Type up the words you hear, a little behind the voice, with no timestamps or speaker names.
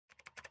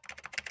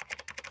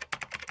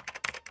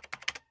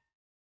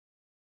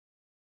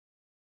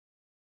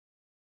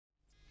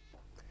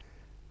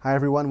Hi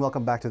everyone,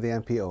 welcome back to the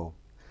MPO.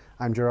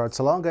 I'm Gerard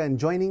Salonga, and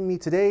joining me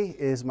today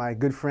is my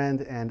good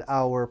friend and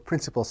our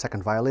principal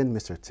second violin,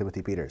 Mr.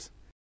 Timothy Peters.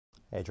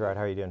 Hey Gerard,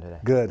 how are you doing today?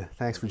 Good,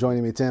 thanks for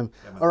joining me, Tim.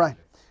 All right,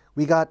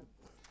 we got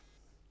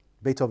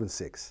Beethoven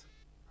 6,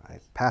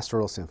 right?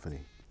 Pastoral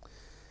Symphony.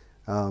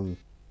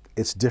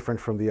 It's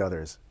different from the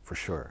others, for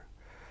sure.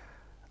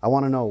 I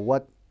want to know,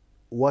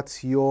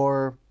 what's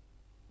your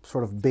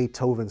sort of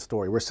Beethoven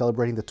story? We're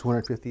celebrating the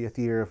 250th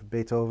year of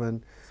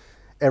Beethoven.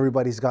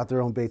 Everybody's got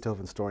their own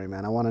Beethoven story,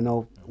 man. I want to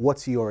know,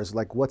 what's yours?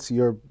 Like, what's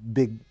your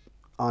big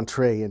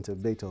entree into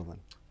Beethoven?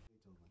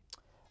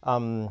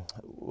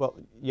 Well,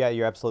 yeah,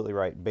 you're absolutely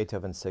right.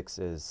 Beethoven 6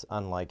 is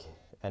unlike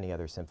any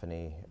other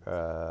symphony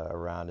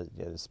around,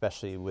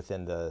 especially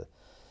within the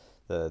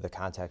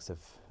context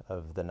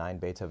of the 9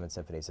 Beethoven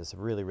symphonies. It's a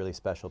really, really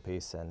special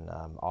piece, and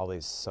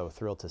always so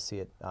thrilled to see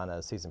it on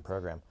a season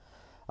program.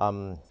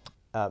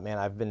 Man,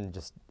 I've been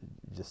just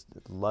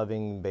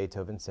loving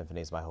Beethoven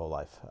symphonies my whole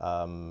life,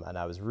 and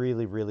I was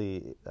really,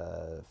 really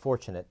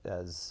fortunate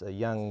as a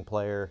young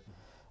player.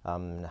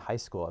 In high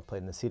school, I played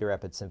in the Cedar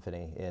Rapids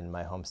Symphony in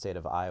my home state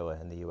of Iowa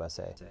in the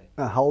USA.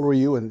 How old were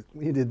you when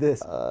you did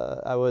this?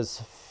 I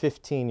was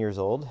 15 years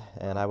old,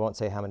 and I won't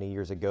say how many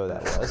years ago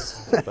that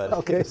was, but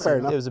okay, fair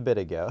enough. It was a bit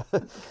ago.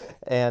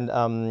 And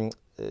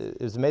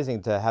it was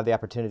amazing to have the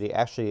opportunity,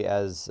 actually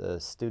as a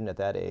student at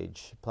that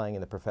age, playing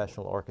in the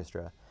professional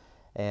orchestra,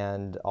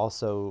 and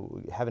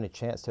also having a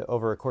chance to,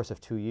 over a course of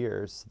 2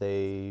 years,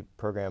 they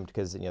programmed,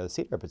 because the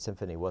Cedar Rapids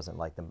Symphony wasn't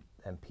like the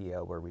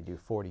MPO where we do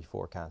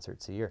 44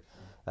 concerts a year.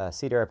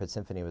 Cedar Rapids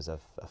Symphony was a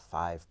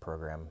 5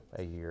 program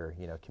a year,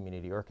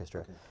 community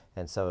orchestra. Okay.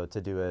 And so to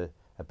do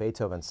a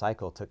Beethoven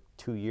cycle took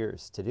 2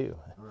 years to do.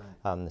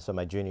 Right. So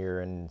my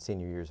junior and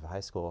senior years of high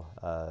school,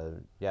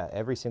 yeah,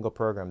 every single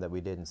program that we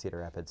did in Cedar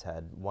Rapids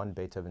had one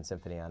Beethoven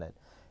symphony on it.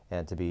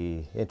 And to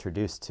be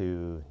introduced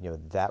to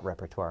that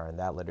repertoire and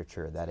that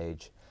literature at that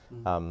age,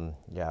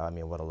 yeah, I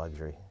mean, what a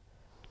luxury.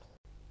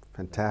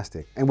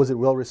 Fantastic. And was it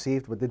well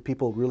received? But did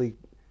people really,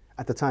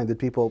 at the time, did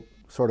people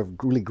sort of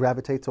really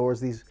gravitate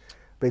towards these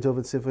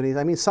Beethoven symphonies?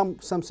 I mean, some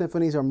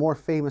symphonies are more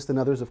famous than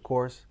others, of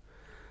course.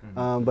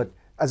 But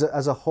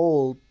as a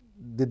whole,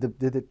 did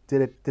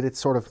it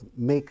sort of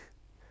make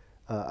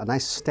a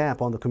nice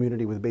stamp on the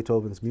community with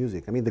Beethoven's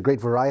music? I mean, the great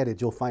variety that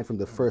you'll find from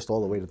the first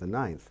all the way to the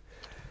 9th.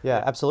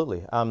 Yeah,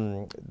 absolutely.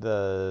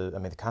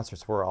 The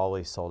concerts were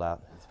always sold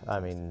out. I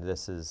mean,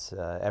 this is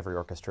every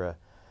orchestra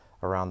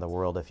around the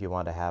world, if you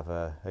want to have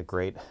a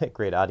great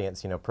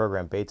audience,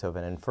 program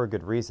Beethoven, and for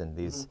good reason.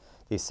 These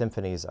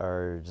symphonies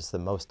are just the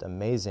most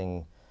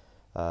amazing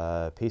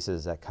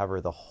pieces that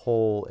cover the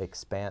whole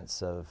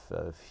expanse of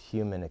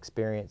human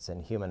experience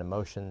and human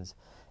emotions,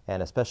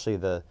 and especially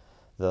the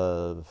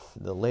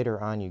later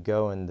on you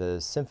go in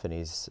the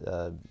symphonies.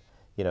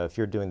 If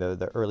you're doing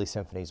the early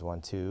symphonies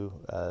 1,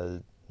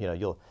 2.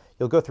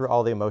 You'll go through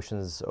all the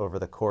emotions over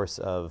the course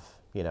of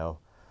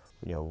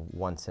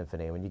one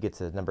symphony. When you get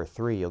to number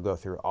 3, you'll go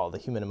through all the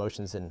human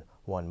emotions in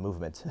one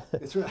movement.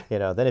 That's right.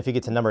 Then if you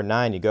get to number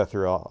 9, you go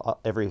through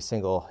every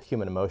single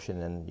human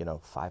emotion in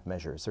 5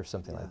 measures or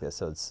something like this.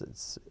 So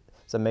it's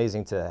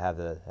amazing to have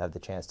the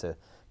chance to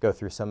go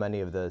through so many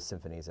of the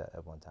symphonies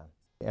at one time.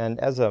 And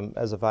as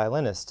a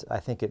violinist,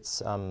 I think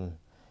it's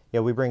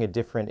we bring a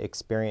different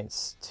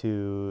experience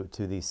to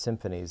these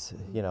symphonies.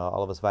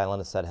 All of us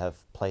violinists that have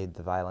played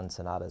the violin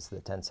sonatas, the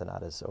 10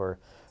 sonatas, or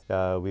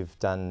we've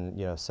done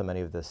so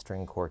many of the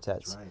string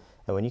quartets. Right.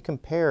 And when you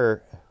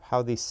compare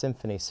how these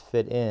symphonies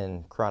fit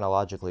in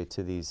chronologically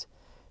to these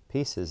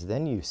pieces,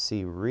 then you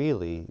see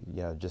really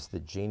just the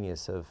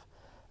genius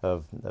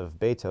of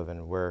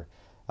Beethoven, where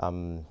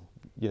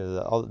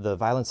the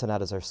violin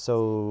sonatas are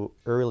so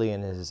early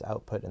in his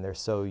output, and they're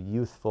so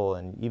youthful,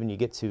 and even you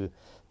get to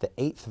the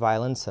 8th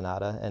violin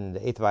sonata, and the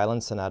 8th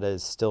violin sonata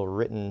is still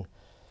written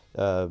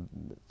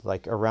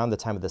like around the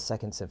time of the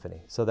 2nd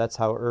symphony. So that's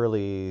how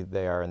early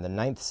they are. And the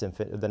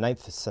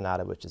 9th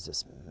sonata, which is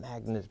this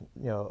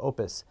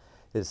opus,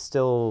 is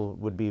still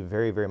would be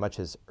very, very much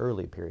his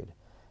early period.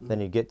 Then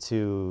you get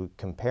to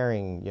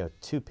comparing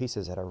 2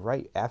 pieces that are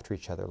right after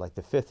each other, like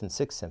the 5th and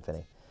 6th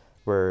symphony,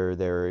 where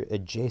they're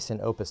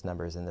adjacent opus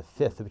numbers, in the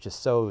 5th, which is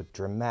so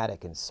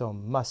dramatic and so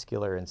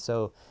muscular and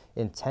so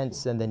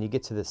intense, and then you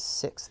get to the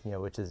 6th,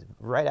 which is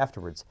right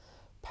afterwards,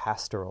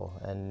 pastoral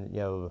and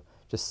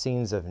just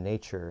scenes of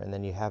nature, and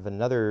then you have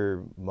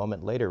another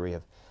moment later where you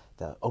have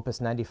the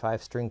Opus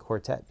 95 string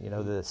quartet, the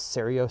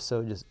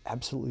serioso, just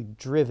absolutely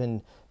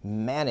driven,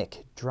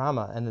 manic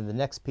drama, and then the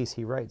next piece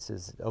he writes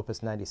is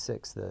Opus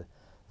 96, the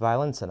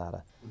violin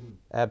sonata.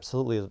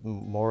 Absolutely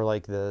more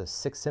like the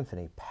 6th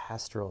symphony,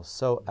 pastoral,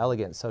 so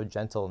elegant, so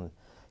gentle, and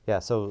yeah,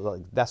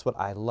 so that's what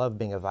I love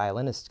being a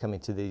violinist, coming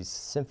to these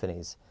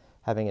symphonies,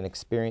 having an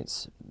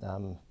experience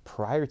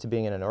prior to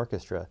being in an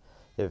orchestra.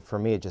 For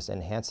me, it just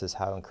enhances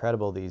how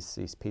incredible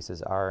these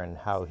pieces are, and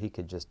how he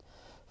could just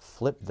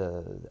flip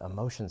the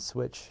emotion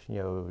switch,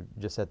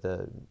 just at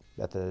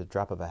the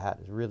drop of a hat.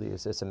 It really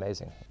is. It's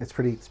amazing. It's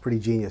pretty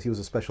genius. He was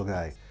a special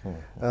guy.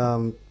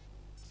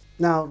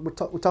 Now we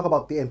talk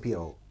about the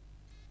MPO.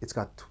 It's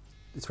got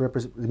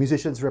the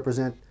musicians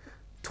represent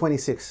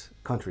 26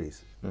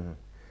 countries. Mm-hmm.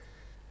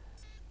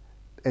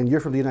 And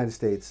you're from the United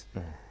States.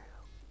 Mm-hmm.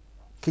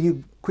 Can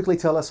you quickly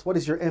tell us what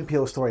is your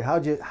MPO story?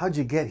 How'd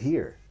you get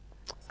here,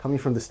 coming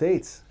from the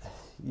States?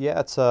 Yeah,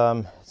 it's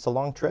a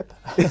long trip.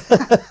 You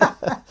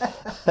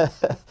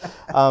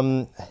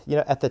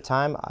know, at the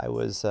time I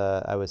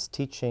was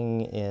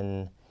teaching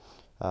in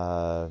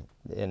a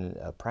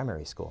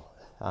primary school,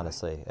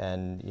 honestly,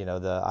 and you know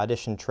the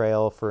audition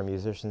trail for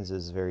musicians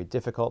is very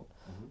difficult.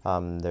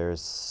 Mm-hmm.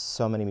 There's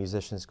so many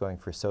musicians going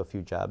for so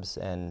few jobs,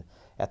 and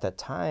at that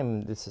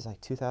time, this is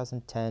like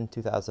 2010,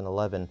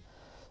 2011.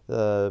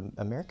 The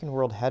American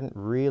world hadn't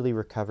really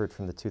recovered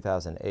from the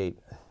 2008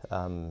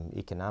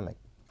 economic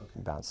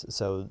bounce.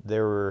 So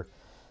there were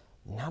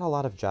not a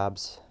lot of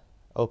jobs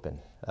open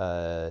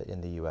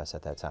in the U.S.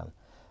 at that time.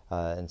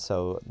 And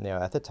so, you know,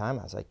 at the time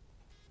I was like,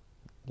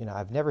 you know,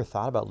 I've never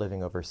thought about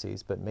living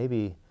overseas, but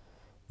maybe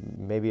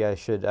I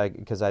should,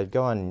 because I'd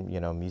go on, you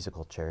know,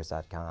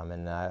 musicalchairs.com,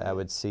 and I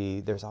would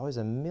see there's always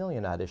a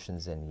million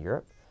auditions in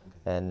Europe.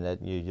 And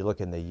you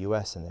look in the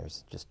U.S. and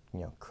there's just,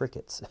 you know,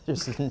 crickets,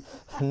 just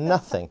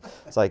nothing.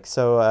 It's like,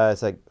 so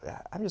it's like,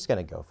 I'm just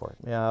going to go for it.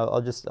 You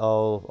know,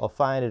 I'll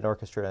find an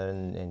orchestra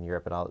in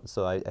Europe, and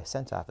so I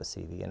sent off a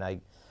CV, and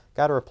I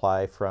got a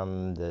reply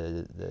from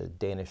the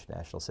Danish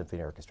National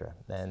Symphony Orchestra,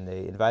 and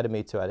they invited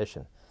me to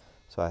audition.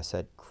 So I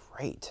said,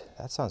 great,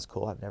 that sounds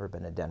cool. I've never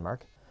been to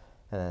Denmark.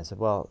 And I said,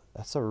 well,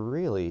 that's a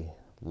really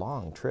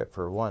long trip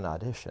for one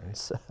audition.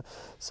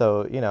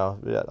 So, you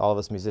know, all of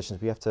us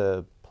musicians, we have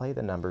to play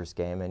the numbers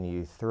game, and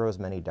you throw as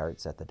many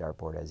darts at the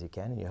dartboard as you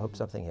can, and you hope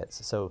something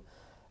hits. So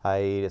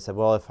I said,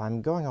 well, if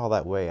I'm going all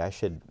that way, I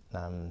should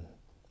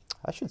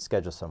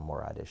schedule some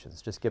more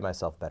auditions, just give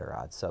myself better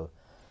odds. So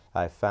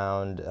I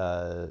found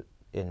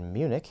in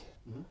Munich,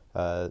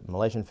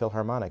 Malaysian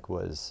Philharmonic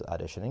was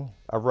auditioning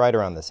right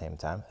around the same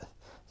time.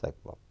 It's like,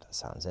 well, that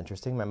sounds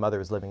interesting. My mother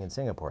was living in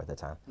Singapore at the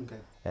time. Okay.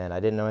 And I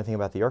didn't know anything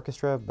about the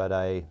orchestra, but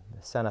I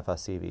sent off a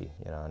CV,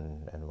 you know,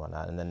 and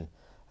whatnot. And then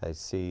I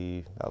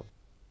see, oh,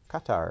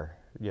 Qatar,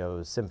 you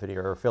know, Symphony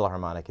or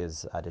Philharmonic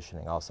is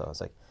auditioning also. I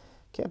was like,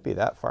 can't be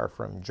that far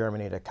from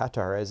Germany to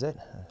Qatar, is it?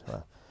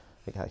 Well,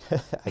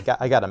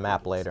 I got a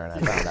map later, and I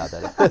found out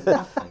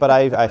that. But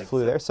I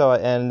flew there. So,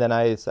 and then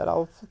I said,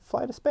 I'll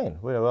fly to Spain.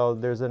 Well,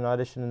 there's an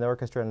audition in the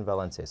orchestra in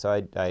Valencia. So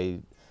I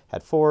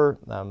had four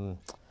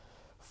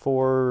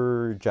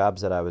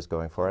jobs that I was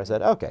going for. I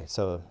said, okay,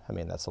 so I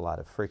mean that's a lot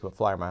of frequent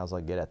flyer miles I'll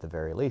get at the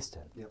very least.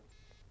 Yep.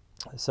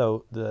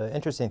 So the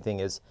interesting thing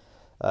is,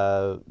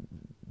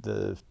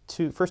 the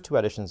first two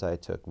auditions I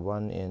took,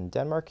 one in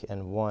Denmark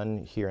and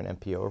one here in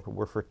MPO,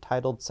 were for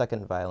titled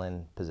second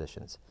violin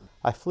positions.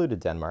 I flew to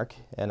Denmark,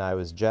 and I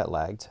was jet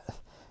lagged,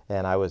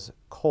 and I was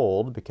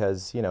cold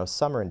because, you know,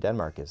 summer in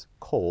Denmark is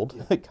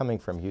cold, coming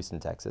from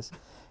Houston, Texas.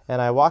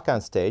 And I walk on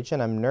stage,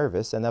 and I'm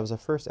nervous, and that was the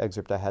first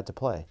excerpt I had to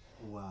play.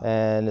 Wow.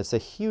 And it's a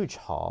huge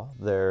hall.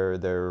 I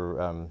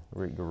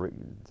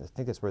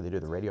think that's where they do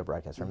the radio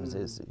broadcast from.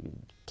 It's a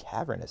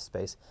cavernous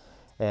space.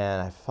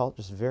 And I felt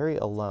just very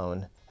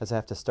alone as I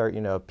have to start,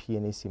 you know,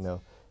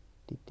 pianissimo.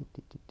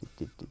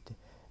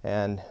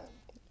 And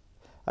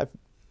I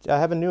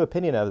have a new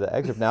opinion of the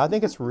excerpt now. I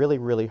think it's really,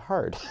 really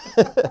hard.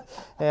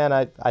 And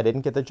I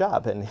didn't get the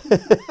job. And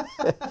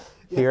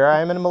here I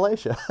am in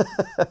Malaysia.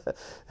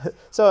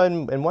 So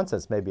in one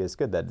sense, maybe it's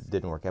good that it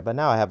didn't work out. But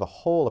now I have a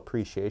whole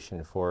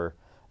appreciation for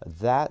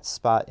that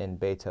spot in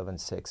Beethoven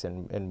 6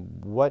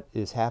 and what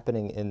is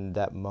happening in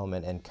that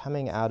moment, and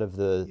coming out of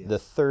the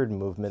third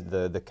movement,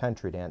 the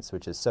country dance,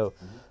 which is so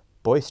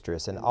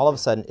boisterous, and all of a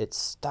sudden it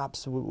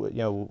stops, you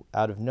know,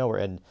 out of nowhere.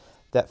 And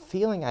that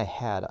feeling I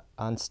had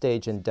on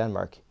stage in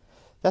Denmark,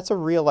 that's a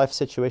real life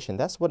situation.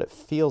 That's what it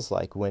feels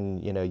like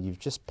when, you know, you've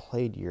just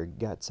played your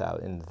guts out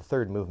in the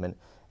third movement,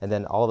 and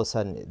then all of a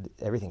sudden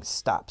everything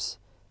stops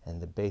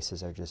and the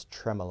basses are just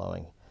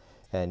tremoloing.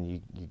 And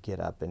you get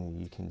up and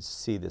you can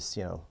see this,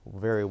 you know,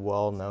 very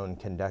well-known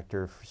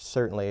conductor,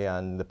 certainly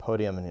on the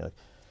podium, and you're like,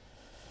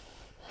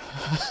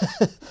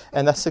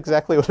 and that's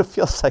exactly what it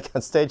feels like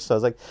on stage. So I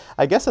was like,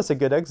 I guess that's a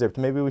good excerpt.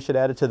 Maybe we should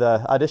add it to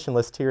the audition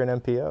list here in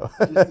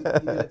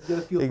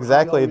MPO.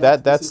 Exactly.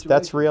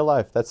 That's real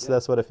life. That's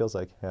what it feels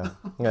like. Yeah.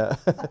 Yeah.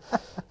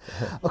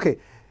 Okay,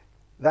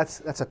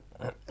 that's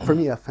for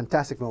me a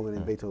fantastic moment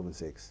in Beethoven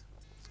 6.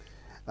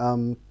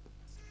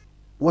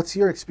 What's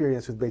your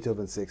experience with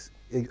Beethoven 6?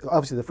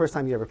 Obviously, the first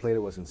time you ever played it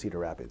was in Cedar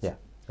Rapids. Yeah,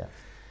 yeah.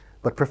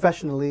 But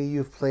professionally,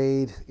 you've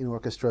played in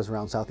orchestras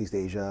around Southeast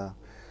Asia.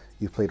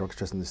 You've played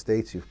orchestras in the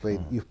States. You've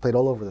played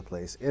all over the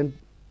place, and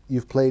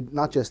you've played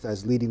not just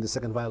as leading the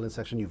second violin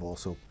section. You've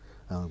also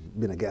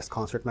been a guest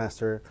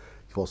concertmaster.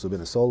 You've also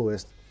been a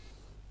soloist.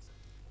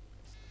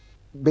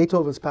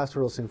 Beethoven's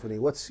Pastoral Symphony.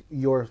 What's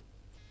your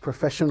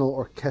professional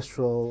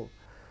orchestral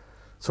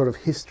sort of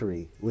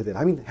history with it?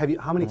 I mean,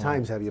 how many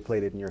times have you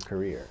played it in your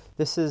career?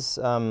 This is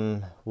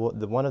one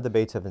of the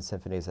Beethoven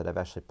symphonies that I've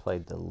actually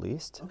played the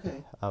least.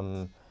 Okay.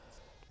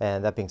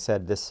 And that being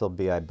said, this will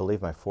be, I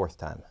believe, my fourth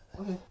time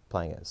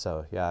playing it.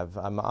 So yeah,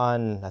 I'm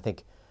on, I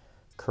think,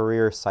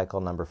 career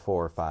cycle number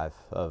 4 or 5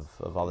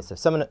 of all this stuff.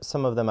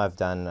 Some of them I've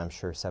done, I'm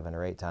sure, 7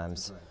 or 8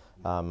 times.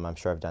 Right. I'm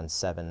sure I've done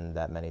 7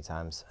 that many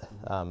times.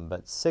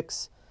 But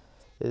 6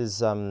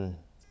 is,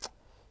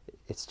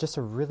 it's just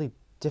a really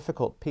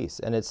difficult piece,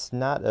 and it's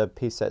not a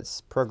piece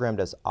that's programmed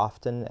as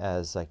often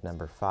as like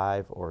number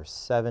 5 or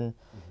 7.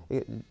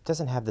 It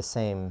doesn't have the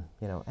same,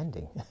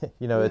 ending.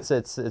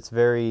 It's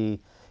very.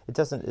 It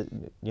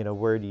doesn't,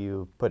 where do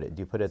you put it?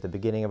 Do you put it at the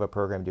beginning of a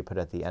program? Do you put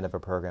it at the end of a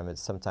program?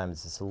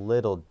 Sometimes it's a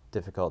little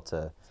difficult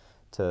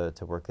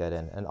to work that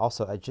in. And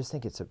also, I just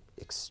think it's an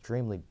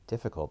extremely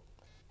difficult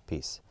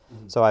piece.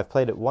 So I've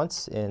played it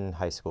once in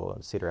high school,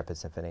 Cedar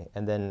Rapids Symphony,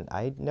 and then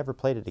I never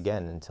played it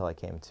again until I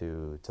came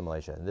to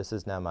Malaysia. And this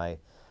is now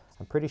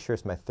I'm pretty sure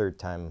it's my 3rd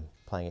time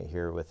playing it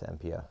here with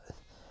MPO.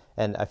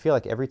 And I feel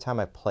like every time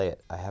I play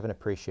it, I have an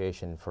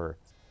appreciation for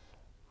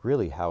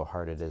really how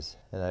hard it is.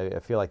 And I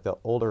feel like the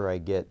older I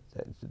get,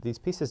 these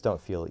pieces don't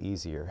feel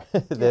easier.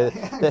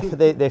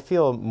 they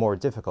feel more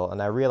difficult,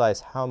 and I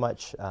realize how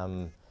much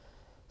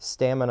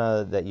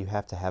stamina that you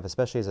have to have,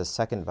 especially as a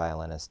second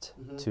violinist,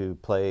 to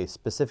play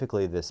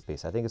specifically this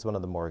piece. I think it's one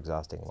of the more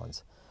exhausting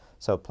ones.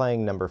 So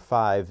playing number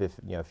 5, if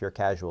you're a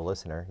casual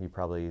listener, you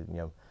probably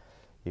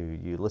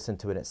you listen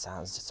to it, it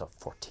sounds just so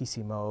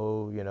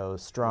fortissimo,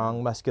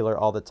 strong, muscular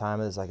all the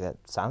time. It's like that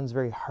sounds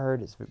very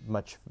hard. It's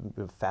much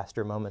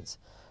faster moments.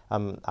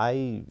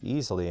 I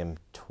easily am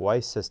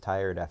twice as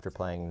tired after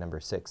playing number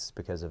 6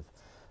 because of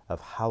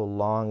how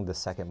long the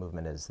second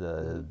movement is,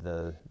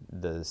 the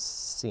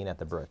scene at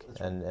the brook.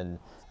 Right. And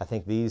I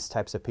think these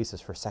types of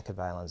pieces for second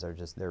violins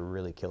they're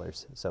really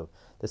killers. So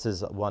this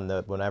is one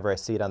that whenever I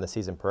see it on the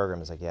season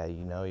program, it's like, yeah,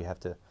 you have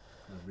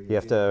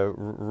to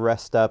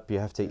rest up, you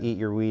have to eat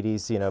your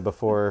Wheaties,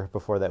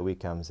 before that week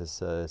comes.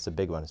 It's a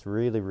big one. It's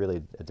really,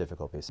 really a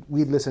difficult piece.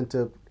 We'd listen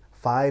to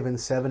 5 and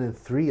 7 and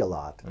 3 a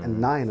lot, and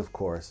 9, of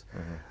course.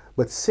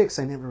 But 6,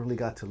 I never really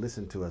got to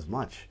listen to as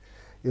much.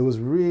 It was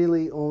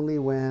really only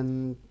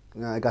when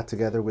I got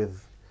together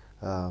with,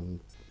 the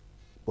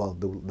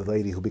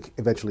lady who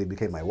eventually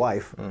became my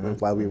wife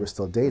while we were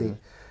still dating.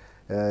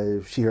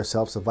 She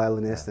herself's a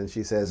violinist, and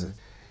she says,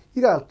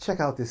 "You gotta check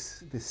out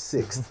this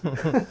 6th."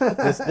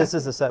 This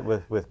is a set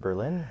with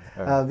Berlin?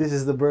 This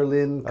is the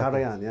Berlin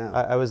Karajan, yeah.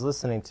 I was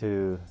listening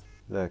to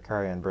the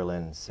Karajan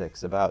Berlin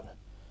 6 about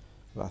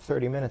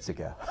 30 minutes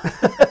ago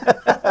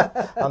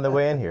on the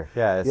way in here.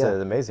 Yeah, it's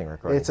an amazing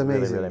recording. It's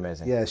amazing. Really, really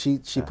amazing. Yeah,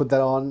 she put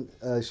that on.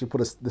 She put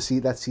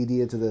that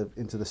CD into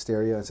the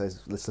stereo and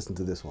says, "Let's listen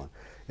to this one,"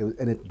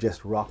 and it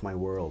just rocked my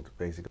world,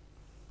 basically,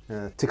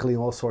 tickling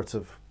all sorts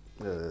of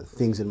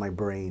things in my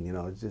brain.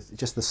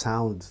 Just the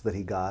sounds that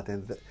he got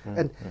and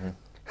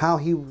how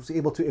he was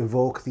able to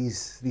evoke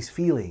these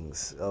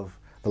feelings of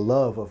the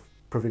love of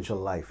provincial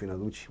life.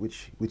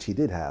 Which he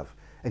did have,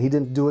 and he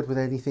didn't do it with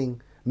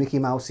anything Mickey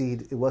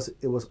Mousey. It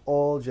was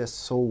all just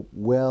so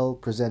well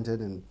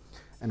presented and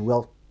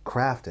well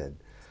crafted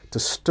to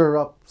stir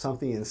up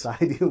something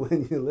inside you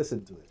when you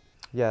listen to it.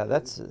 Yeah,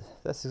 that's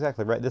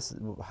exactly right. This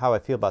how I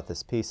feel about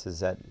this piece is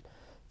that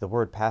the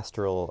word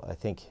pastoral, I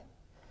think,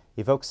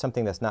 evokes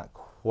something that's not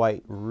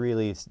quite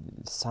really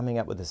summing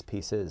up what this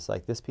piece is.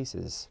 Like, this piece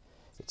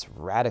it's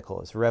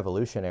radical, it's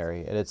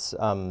revolutionary, and it's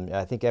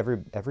I think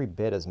every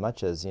bit as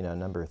much as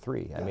number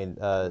 3. Yeah. I mean,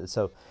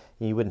 so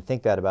you wouldn't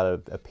think that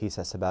about a piece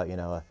that's about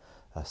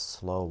a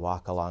slow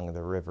walk along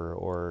the river,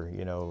 or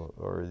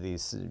or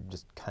these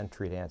just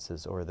country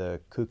dances, or the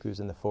cuckoos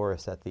in the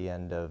forest at the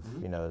end of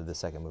the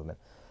second movement.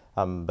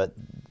 But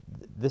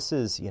this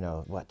is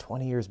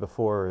 20 years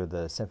before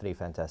the Symphonie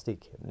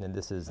Fantastique, and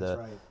this is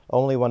the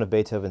only one of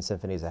Beethoven's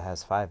symphonies that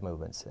has 5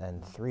 movements,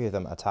 and 3 of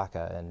them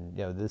attacca, and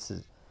this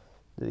is.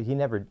 He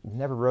never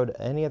wrote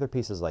any other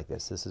pieces like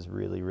this. This is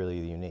really, really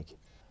unique.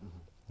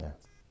 Yeah.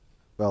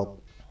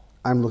 Well,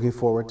 I'm looking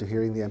forward to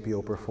hearing the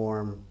MPO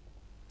perform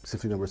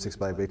Symphony No. 6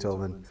 by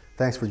Beethoven.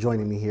 Thanks for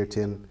joining me here,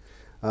 Tim.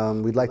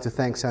 We'd like to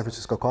thank San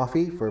Francisco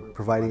Coffee for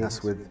providing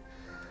us with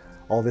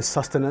all this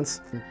sustenance.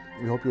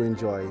 We hope you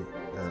enjoy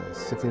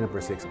Symphony No.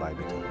 6 by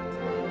Beethoven.